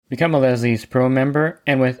Become a Leslie's Pro member,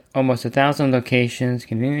 and with almost 1,000 locations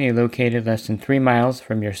conveniently located less than 3 miles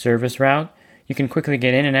from your service route, you can quickly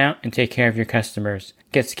get in and out and take care of your customers.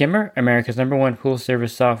 Get Skimmer, America's #1 pool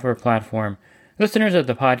service software platform. Listeners of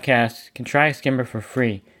the podcast can try Skimmer for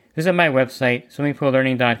free. Visit my website,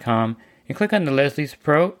 swimmingpoollearning.com, and click on the Leslie's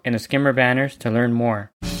Pro and the Skimmer banners to learn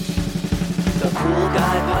more. The Pool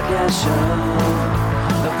Guy Podcast Show.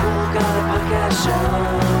 The Pool Guy Podcast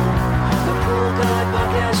Show. The Pool Guy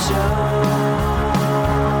Podcast Show.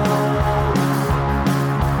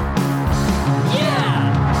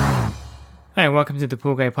 Yeah! Hi, welcome to the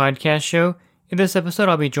Pool Guy Podcast Show. In this episode,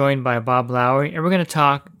 I'll be joined by Bob Lowry, and we're going to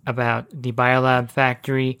talk about the Biolab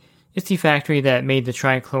factory. It's the factory that made the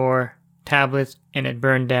trichlor tablets, and it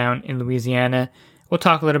burned down in Louisiana. We'll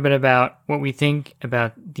talk a little bit about what we think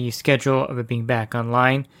about the schedule of it being back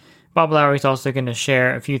online. Bob Lowry is also going to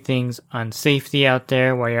share a few things on safety out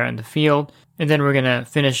there while you're out in the field. And then we're going to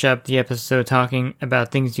finish up the episode talking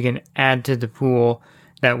about things you can add to the pool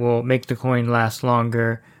that will make the chlorine last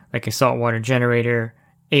longer, like a saltwater generator,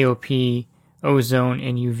 AOP, ozone,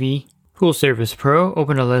 and UV. Pool Service Pro.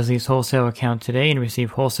 Open a Leslie's wholesale account today and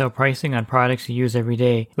receive wholesale pricing on products you use every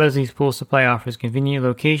day. Leslie's Pool Supply offers convenient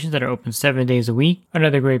locations that are open 7 days a week.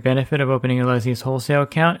 Another great benefit of opening a Leslie's wholesale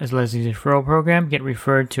account is Leslie's referral program. Get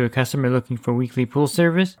referred to a customer looking for weekly pool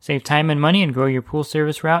service. Save time and money and grow your pool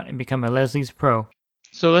service route and become a Leslie's Pro.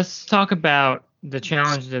 So let's talk about the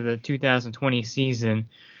challenges of the 2020 season.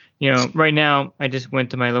 You know, right now, I just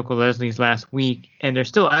went to my local Leslie's last week, and they're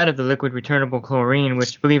still out of the liquid returnable chlorine,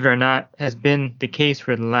 which, believe it or not, has been the case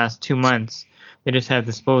for the last 2 months. They just have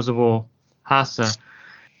disposable HASA.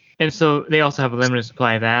 And so they also have a limited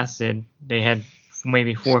supply of acid. They had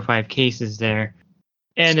maybe 4 or 5 cases there.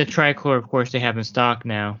 And the trichlor, of course, they have in stock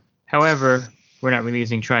now. However, we're not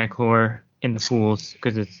releasing trichlor in the pools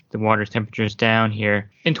because the water temperature is down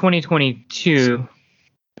here. In 2022...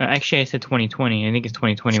 Actually, I said 2020. I think it's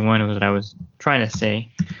 2021 was what I was trying to say.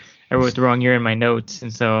 I wrote the wrong year in my notes,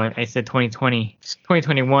 and so I said 2020.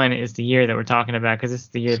 2021 is the year that we're talking about because this is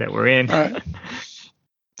the year that we're in. Right.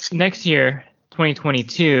 Next year,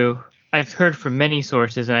 2022, I've heard from many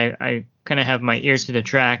sources, and I kind of have my ear to the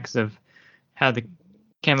tracks of how the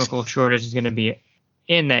chemical shortage is going to be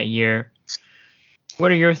in that year. What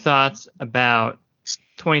are your thoughts about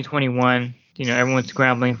 2021? You know, everyone's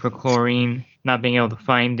scrambling for chlorine, not being able to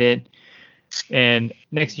find it. And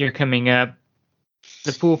next year coming up,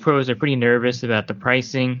 the pool pros are pretty nervous about the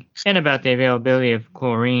pricing and about the availability of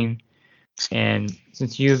chlorine. And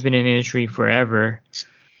since you've been in the industry forever,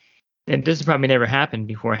 and this has probably never happened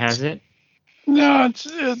before, has it? No,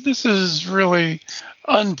 this is really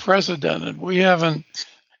unprecedented. We haven't,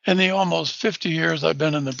 in the almost 50 years I've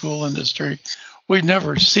been in the pool industry, we've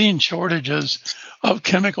never seen shortages of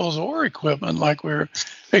chemicals or equipment like we're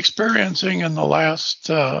experiencing in the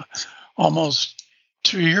last almost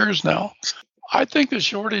 2 years now. I think the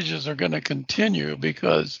shortages are going to continue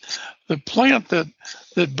because the plant that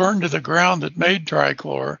burned to the ground that made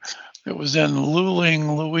trichlor, that was in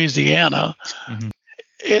Luling, Louisiana,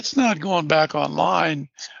 it's not going back online.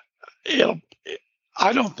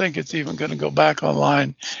 I don't think it's even going to go back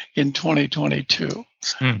online in 2022.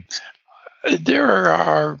 There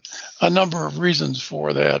are a number of reasons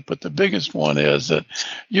for that, but the biggest one is that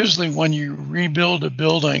usually when you rebuild a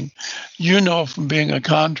building, you know from being a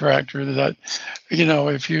contractor that, you know,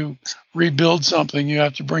 if you rebuild something, you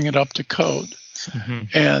have to bring it up to code.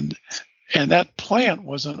 And that plant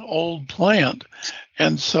was an old plant.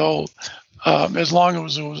 And so as long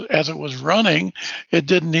as it was running, it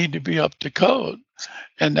didn't need to be up to code.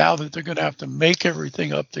 And now that they're going to have to make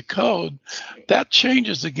everything up to code, that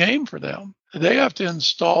changes the game for them. They have to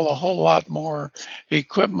install a whole lot more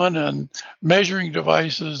equipment and measuring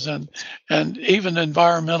devices and even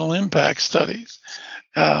environmental impact studies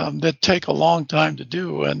that take a long time to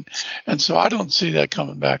do. And so I don't see that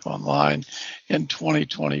coming back online in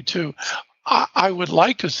 2022. I would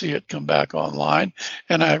like to see it come back online,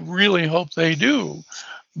 and I really hope they do.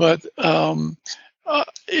 But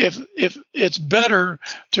if it's better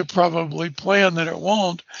to probably plan that it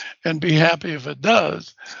won't and be happy if it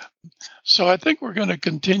does. So I think we're going to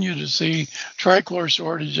continue to see trichlor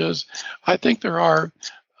shortages. I think there are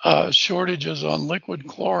shortages on liquid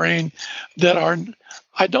chlorine that are,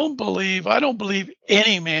 I don't believe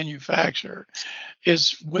any manufacturer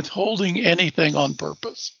is withholding anything on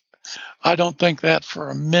purpose. I don't think that for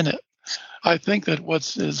a minute. I think that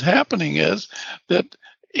what is happening is that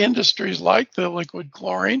industries like the liquid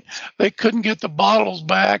chlorine, they couldn't get the bottles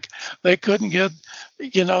back. They couldn't get,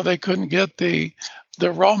 they couldn't get the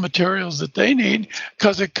the raw materials that they need,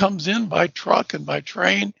 because it comes in by truck and by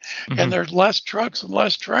train, and there's less trucks and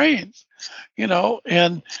less trains,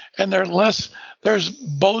 and there's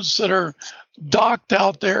boats that are docked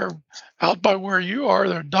out there, out by where you are.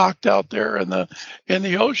 They're docked out there in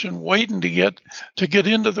the ocean, waiting to get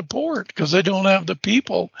into the port, because they don't have the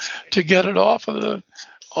people to get it off of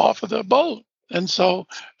the boat. And so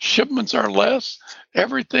shipments are less.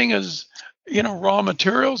 Everything is, raw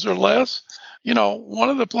materials are less. One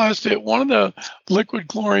of the liquid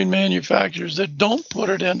chlorine manufacturers that don't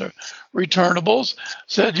put it into returnables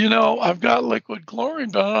said, I've got liquid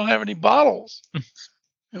chlorine, but I don't have any bottles.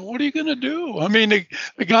 And what are you going to do? I mean,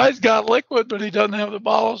 the guy's got liquid, but he doesn't have the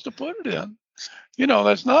bottles to put it in.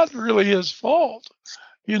 That's not really his fault.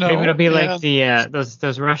 Maybe it'll be like the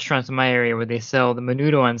those restaurants in my area where they sell the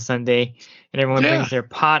menudo on Sunday, and everyone brings their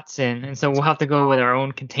pots in, and so we'll have to go with our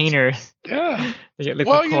own containers. Yeah. To get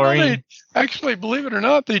liquid chlorine. They actually, believe it or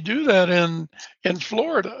not, they do that in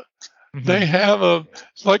Florida. They have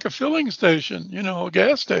it's like a filling station, a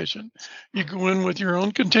gas station. You go in with your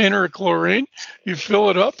own container of chlorine, you fill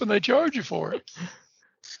it up, and they charge you for it.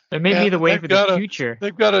 That may be the way for the future.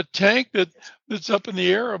 They've got a tank that's up in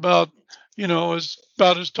the air about as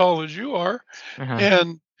tall as you are,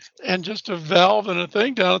 and just a valve and a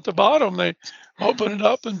thing down at the bottom. They open it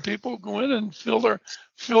up, and people go in and fill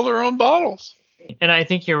their own bottles. And I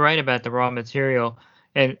think you're right about the raw material.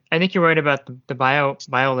 And I think you're right about the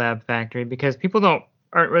biolab factory, because people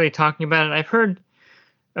aren't really talking about it. I've heard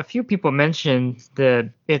a few people mention they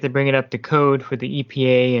have to bring it up to code for the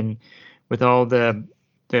EPA and with all the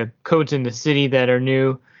codes in the city that are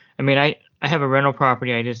new. I mean, I have a rental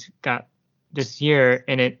property I just got this year,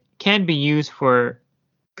 and it can be used for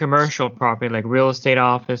commercial property like real estate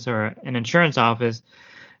office or an insurance office.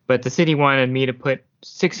 But the city wanted me to put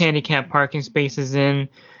 6 handicap parking spaces in.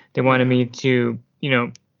 They wanted me to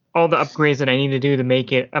all the upgrades that I need to do to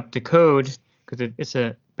make it up to code, because it's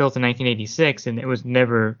built in 1986, and it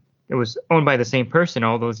was owned by the same person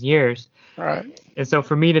all those years. Right. And so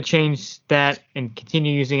for me to change that and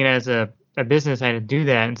continue using it as a business, I had to do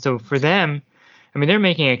that. And so for them, I mean, they're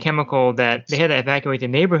making a chemical that they had to evacuate the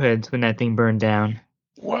neighborhoods when that thing burned down.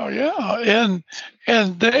 Well, yeah,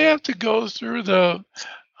 and they have to go through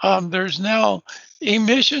there's now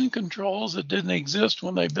emission controls that didn't exist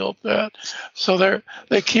when they built that, so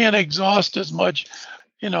they can't exhaust as much,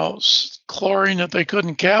 chlorine that they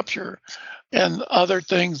couldn't capture, and other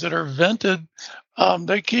things that are vented,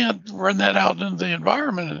 they can't run that out into the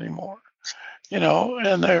environment anymore.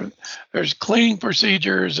 And there's cleaning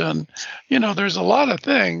procedures, and there's a lot of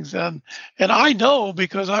things, and I know,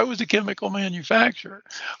 because I was a chemical manufacturer.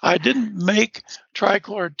 I didn't make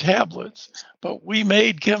trichlor tablets, but we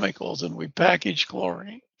made chemicals, and we packaged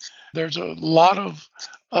chlorine. There's a lot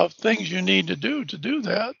of things you need to do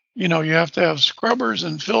that. You have to have scrubbers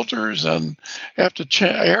and filters, and you have to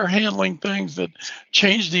air handling things that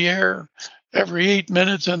change the air every 8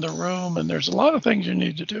 minutes in the room, and there's a lot of things you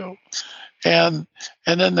need to do. And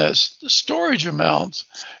then the storage amounts,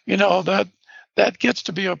 that gets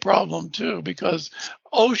to be a problem too, because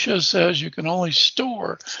OSHA says you can only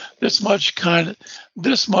store this much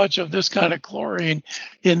of this kind of chlorine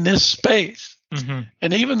in this space.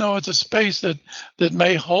 And even though it's a space that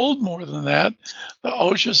may hold more than that, the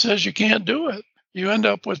OSHA says you can't do it. You end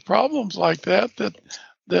up with problems like that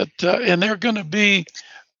and they're going to be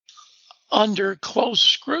under close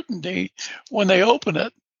scrutiny when they open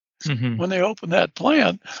it. When they open that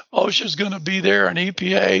plant, OSHA's going to be there, and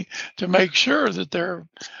EPA, to make sure that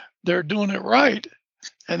they're doing it right,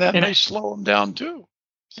 and that may slow them down too.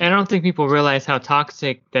 And I don't think people realize how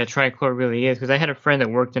toxic that trichlor really is, because I had a friend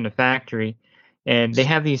that worked in a factory, and they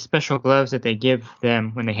have these special gloves that they give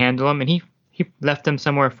them when they handle them, and he left them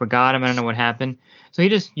somewhere, forgot them, I don't know what happened. So he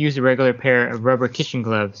just used a regular pair of rubber kitchen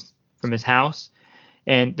gloves from his house,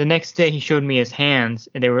 and the next day he showed me his hands,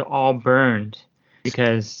 and they were all burned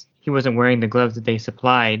because he wasn't wearing the gloves that they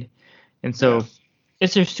supplied. And so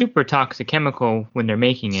it's a super toxic chemical when they're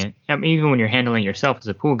making it, even when you're handling yourself as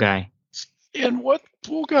a pool guy. And what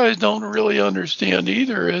pool guys don't really understand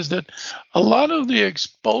either is that a lot of the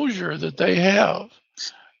exposure that they have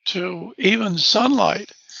to even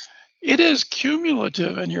sunlight, it is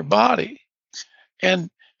cumulative in your body.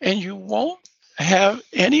 And you won't have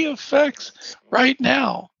any effects right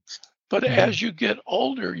now, but as you get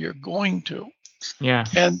older, you're going to. Yeah.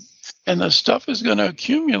 And the stuff is going to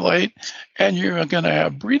accumulate, and you're going to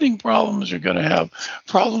have breathing problems. You're going to have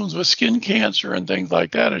problems with skin cancer and things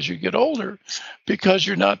like that as you get older, because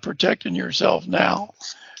you're not protecting yourself now.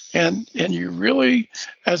 And you really,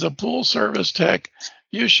 as a pool service tech,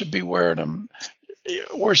 you should be wearing them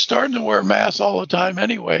we're starting to wear masks all the time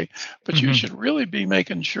anyway, but you Hmm. should really be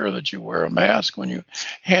making sure that you wear a mask when you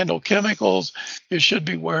handle chemicals. You should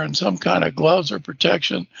be wearing some kind of gloves or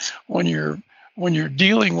protection when you're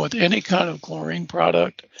dealing with any kind of chlorine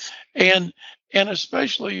product, and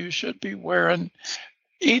especially you should be wearing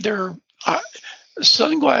either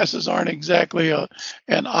sunglasses aren't exactly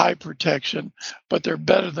an eye protection, but they're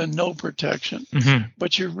better than no protection. Hmm.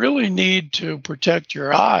 But you really need to protect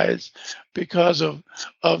your eyes because of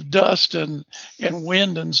dust and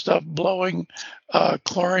wind and stuff blowing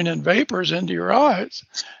chlorine and vapors into your eyes.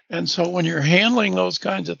 And so when you're handling those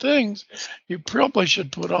kinds of things, you probably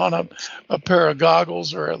should put on a pair of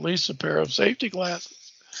goggles or at least a pair of safety glasses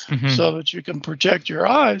Hmm. so that you can protect your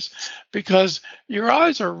eyes, because your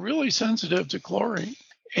eyes are really sensitive to chlorine.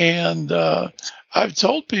 And I've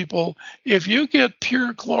told people, if you get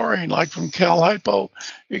pure chlorine, like from Cal Hypo,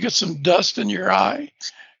 you get some dust in your eye,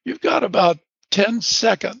 you've got about 10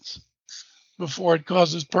 seconds before it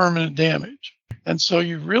causes permanent damage. And so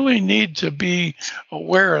you really need to be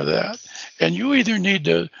aware of that. And you either need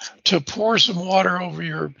to pour some water over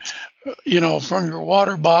your, from your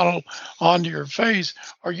water bottle onto your face,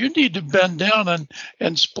 or you need to bend down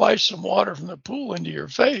and splash some water from the pool into your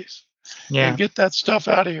face and Yeah. get that stuff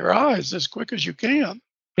out of your eyes as quick as you can.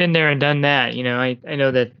 Been there and done that. I know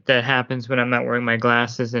that happens when I'm not wearing my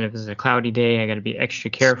glasses, and if it's a cloudy day, I got to be extra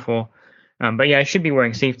careful. But yeah, I should be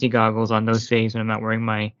wearing safety goggles on those days when I'm not wearing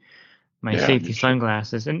my Yeah, safety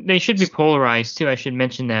sunglasses, and they should be polarized too. I should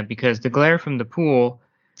mention that because the glare from the pool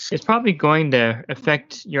is probably going to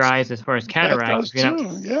affect your eyes as far as that cataracts. does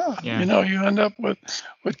too. Yeah. Yeah. You end up with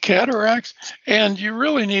cataracts, and you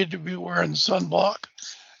really need to be wearing sunblock.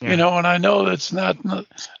 Yeah. And I know that's not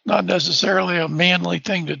necessarily a manly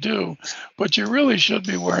thing to do, but you really should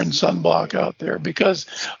be wearing sunblock out there, because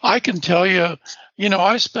I can tell you,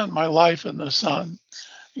 I spent my life in the sun.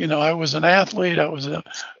 I was an athlete. I was a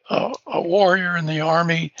warrior in the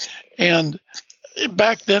Army, and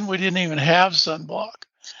back then we didn't even have sunblock.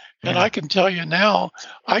 And Yeah. I can tell you now,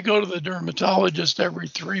 I go to the dermatologist every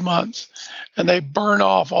 3 months, and they burn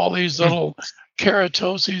off all these little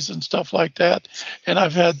keratoses and stuff like that. And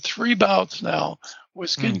I've had 3 bouts now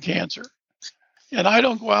with skin cancer. And I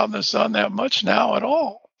don't go out in the sun that much now at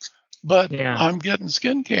all, but Yeah. I'm getting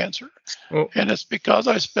skin cancer. Well, And it's because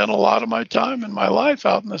I spent a lot of my time in my life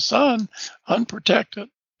out in the sun, unprotected.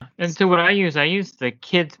 and so what I use the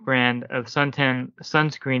Kids brand of suntan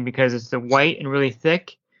sunscreen because it's the white and really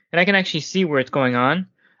thick, and I can actually see where it's going on.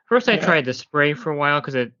 First, I Yeah. tried the spray for a while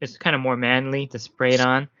because it's kind of more manly to spray it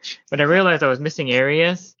on, but I realized I was missing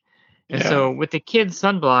areas. And Yeah. so with the Kids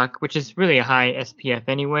sunblock, which is really a high SPF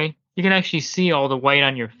anyway, you can actually see all the white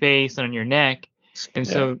on your face and on your neck. And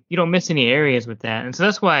so you don't miss any areas with that. And so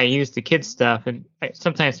that's why I use the Kids stuff. And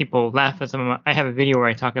sometimes people laugh at I have a video where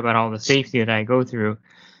I talk about all the safety that I go through.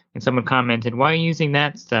 And someone commented, "Why are you using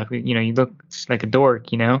that stuff? You look like a dork,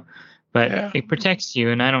 But Yeah. it protects you,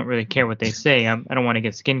 and I don't really care what they say. I don't want to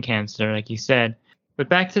get skin cancer, like you said. But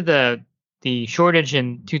back to the shortage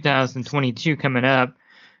in 2022 coming up,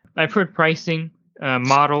 I've heard pricing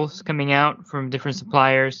models coming out from different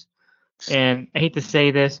suppliers, and I hate to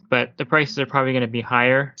say this, but the prices are probably going to be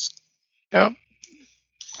higher. Yep.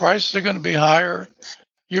 Prices are going to be higher.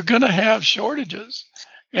 You're going to have shortages.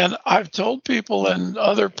 And I've told people in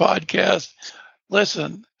other podcasts,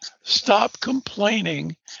 listen, stop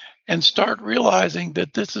complaining and start realizing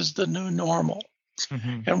that this is the new normal.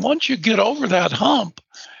 Mm-hmm. And once you get over that hump,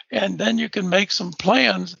 and then you can make some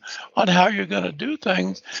plans on how you're going to do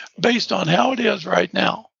things based on how it is right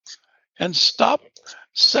now. And stop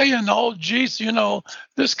saying, oh, geez,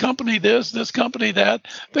 this company this company that.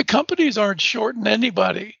 The companies aren't shorting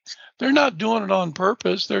anybody. They're not doing it on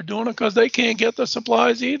purpose. They're doing it because they can't get the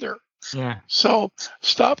supplies either. Yeah. So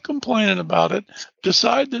stop complaining about it.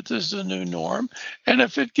 Decide that this is a new norm, and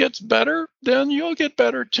if it gets better, then you'll get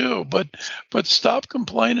better too. But stop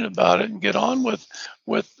complaining about it and get on with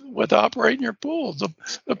operating your pool.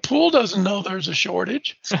 The pool doesn't know there's a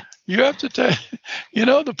shortage. You have to tell,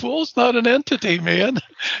 the pool's not an entity, man.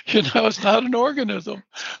 It's not an organism.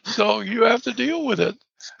 So you have to deal with it.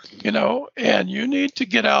 And you need to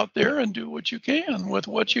get out there and do what you can with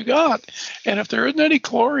what you got. And if there isn't any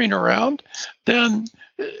chlorine around, then,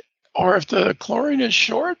 or if the chlorine is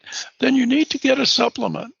short, then you need to get a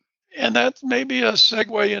supplement. And that's maybe a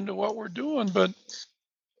segue into what we're doing. But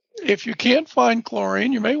if you can't find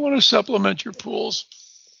chlorine, you may want to supplement your pools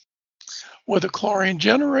with a chlorine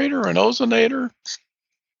generator, an ozonator,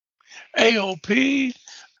 AOP,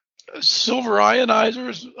 silver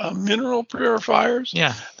ionizers, mineral purifiers.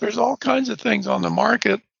 Yeah. There's all kinds of things on the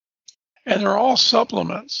market, and they're all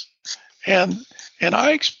supplements. And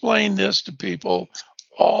I explain this to people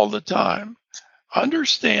all the time.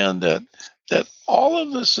 Understand that all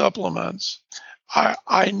of the supplements,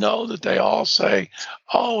 I know that they all say,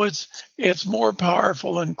 oh, it's more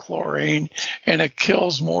powerful than chlorine and it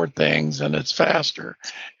kills more things and it's faster.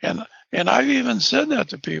 And I've even said that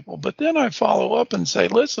to people. But then I follow up and say,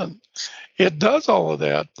 listen, it does all of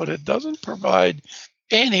that, but it doesn't provide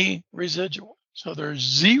any residual. So there's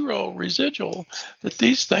zero residual that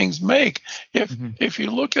these things make. If you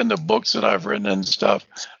look in the books that I've written and stuff,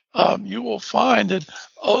 you will find that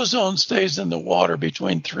ozone stays in the water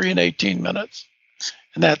between 3 and 18 minutes.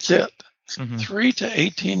 And that's it. 3 to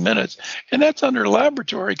 18 minutes. And that's under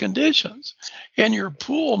laboratory conditions. In your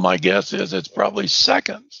pool, my guess is it's probably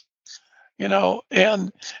seconds.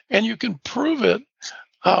 And you can prove it.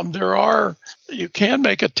 You can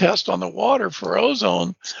make a test on the water for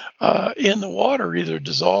ozone in the water, either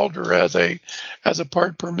dissolved or as a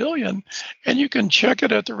part per million, and you can check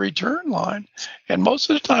it at the return line. And most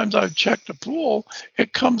of the times I've checked a pool,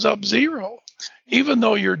 it comes up zero. Even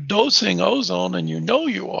though you're dosing ozone and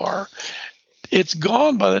you are, it's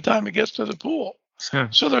gone by the time it gets to the pool.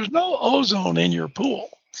 So there's no ozone in your pool.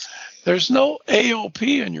 There's no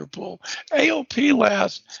AOP in your pool. AOP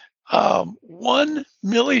lasts 1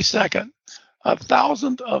 millisecond, a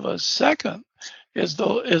thousandth of a second is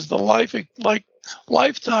the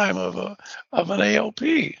lifetime of an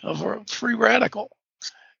AOP, of a free radical,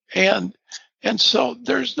 and so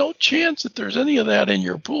there's no chance that there's any of that in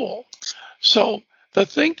your pool. So the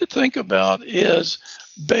thing to think about is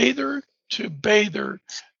bather to bather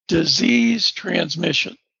disease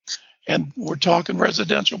transmission. And we're talking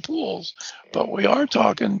residential pools, but we are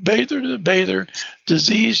talking bather to bather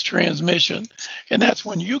disease transmission. And that's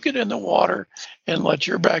when you get in the water and let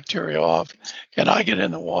your bacteria off, and I get in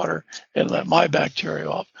the water and let my bacteria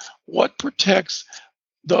off. What protects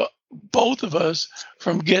both of us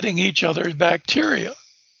from getting each other's bacteria?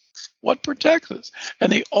 What protects us?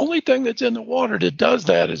 And the only thing that's in the water that does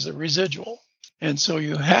that is the residual. And so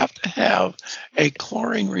you have to have a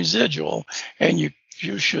chlorine residual, and you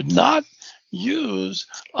should not use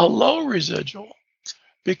a low residual,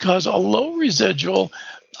 because a low residual,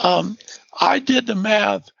 I did the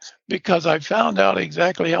math because I found out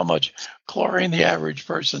exactly how much chlorine the average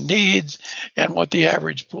person needs and what the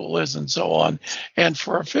average pool is and so on. And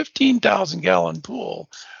for a 15,000 gallon pool,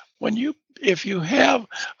 if you have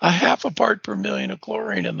a half a part per million of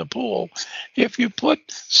chlorine in the pool, if you put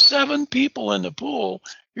 7 people in the pool,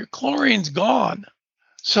 your chlorine's gone.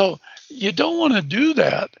 So you don't want to do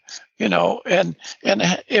that, and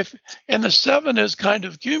the 7 is kind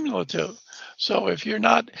of cumulative. So if you're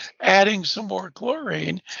not adding some more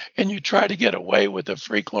chlorine and you try to get away with a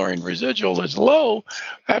free chlorine residual that's low,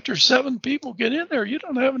 after 7 people get in there, you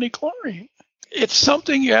don't have any chlorine. It's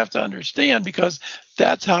something you have to understand, because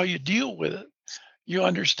that's how you deal with it. You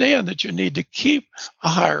understand that you need to keep a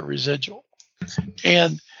higher residual.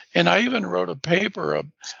 And I even wrote a paper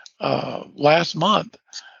last month.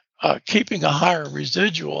 Keeping a higher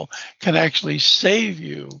residual can actually save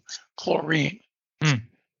you chlorine.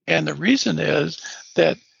 And the reason is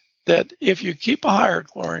that if you keep a higher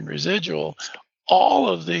chlorine residual, all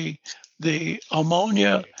of the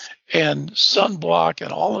ammonia and sunblock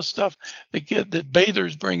and all the stuff that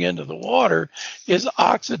bathers bring into the water is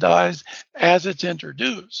oxidized as it's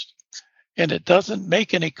introduced. And it doesn't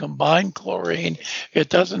make any combined chlorine. It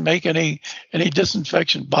doesn't make any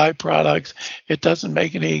disinfection byproducts. It doesn't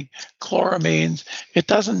make any chloramines. It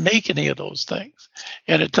doesn't make any of those things.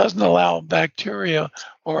 And it doesn't allow bacteria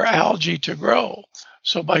or algae to grow.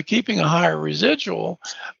 So by keeping a higher residual,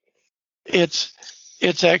 it's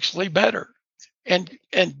actually better. And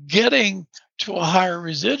getting to a higher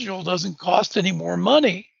residual doesn't cost any more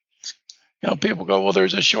money. People go, well,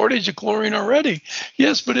 there's a shortage of chlorine already.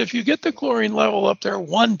 Yes, but if you get the chlorine level up there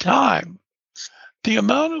one time, the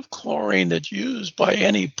amount of chlorine that's used by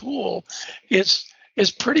any pool is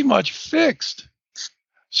pretty much fixed.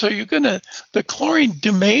 So the chlorine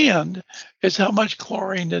demand is how much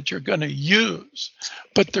chlorine that you're going to use,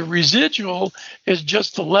 but the residual is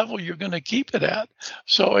just the level you're going to keep it at.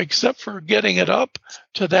 So except for getting it up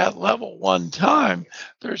to that level one time,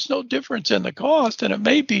 there's no difference in the cost, and it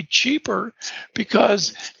may be cheaper,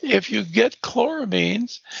 because if you get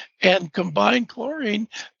chloramines and combine chlorine,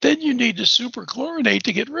 then you need to superchlorinate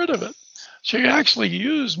to get rid of it. So you actually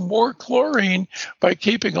use more chlorine by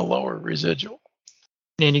keeping a lower residual.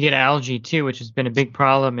 And you get algae too, which has been a big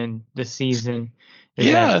problem in this season.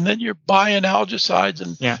 And then you're buying algicides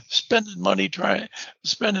and spending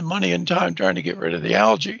money and time trying to get rid of the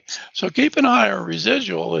algae. So keeping a higher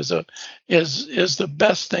residual is the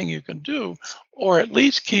best thing you can do. or at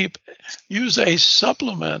least use a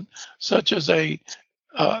supplement such as any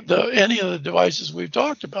of the devices we've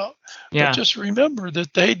talked about. Yeah. But just remember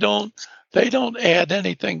that they don't add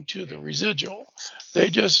anything to the residual. They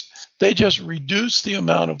just reduce the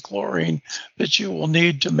amount of chlorine that you will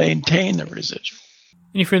need to maintain the residual.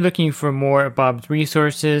 And if you're looking for more of Bob's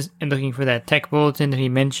resources and looking for that tech bulletin that he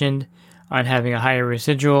mentioned on having a higher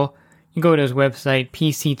residual, you go to his website,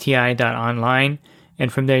 pcti.online,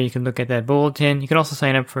 and from there you can look at that bulletin. You can also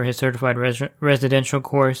sign up for his certified residential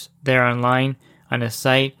course there online on his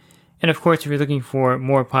site. And of course, if you're looking for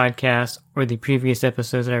more podcasts or the previous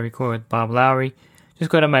episodes that I record with Bob Lowry,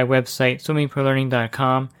 just go to my website,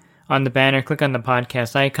 swimmingforlearning.com. On the banner, click on the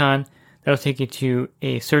podcast icon. That'll take you to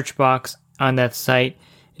a search box on that site,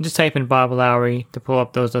 and just type in Bob Lowry to pull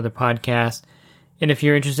up those other podcasts. And if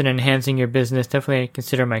you're interested in enhancing your business, definitely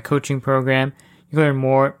consider my coaching program. You can learn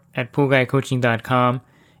more at poolguycoaching.com,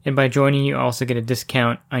 and by joining, you also get a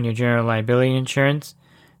discount on your general liability insurance.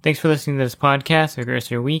 Thanks for listening to this podcast. Have a great rest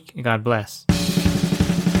of your week, and God bless.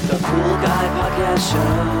 The Pool Guy Podcast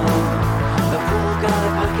Show. The Pool Guy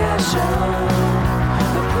Podcast Show.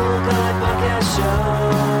 The Pool Guy Podcast Show.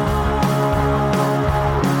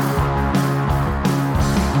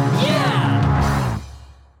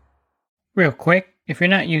 Real quick, if you're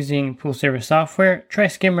not using pool service software, try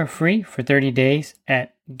Skimmer free for 30 days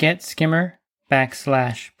at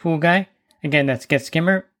getskimmer.com/poolguy. Again, that's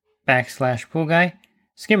getskimmer.com/poolguy.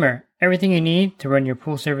 Skimmer, everything you need to run your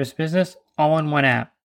pool service business all in one app.